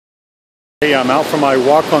Hey, I'm out for my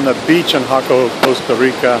walk on the beach in Jaco, Costa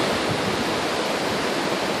Rica.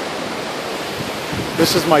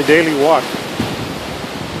 This is my daily walk.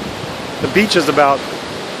 The beach is about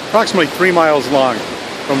approximately 3 miles long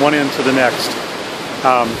from one end to the next.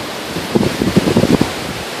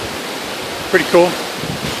 Pretty cool,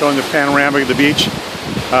 showing the panoramic of the beach.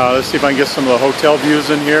 Let's see if I can get some of the hotel views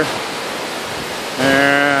in here.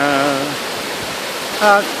 And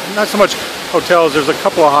not so much hotels. There's a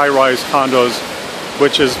couple of high-rise condos,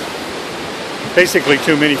 which is basically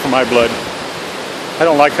too many for my blood. I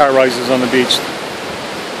don't like high-rises on the beach.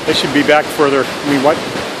 They should be back further. I mean,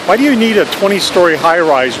 why do you need a 20-story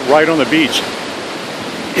high-rise right on the beach?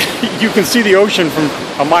 You can see the ocean from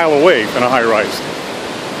a mile away in a high-rise.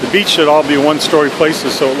 The beach should all be one-story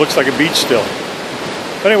places, so it looks like a beach still.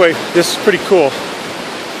 But anyway, this is pretty cool.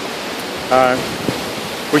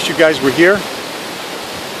 Wish you guys were here.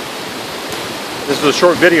 This is a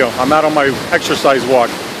short video. I'm out on my exercise walk.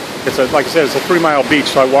 It's like I said, it's a 3-mile beach,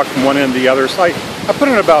 so I walk from one end to the other. So I put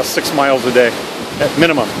in about 6 miles a day at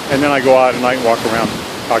minimum, and then I go out at night and walk around.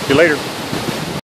 Talk to you later.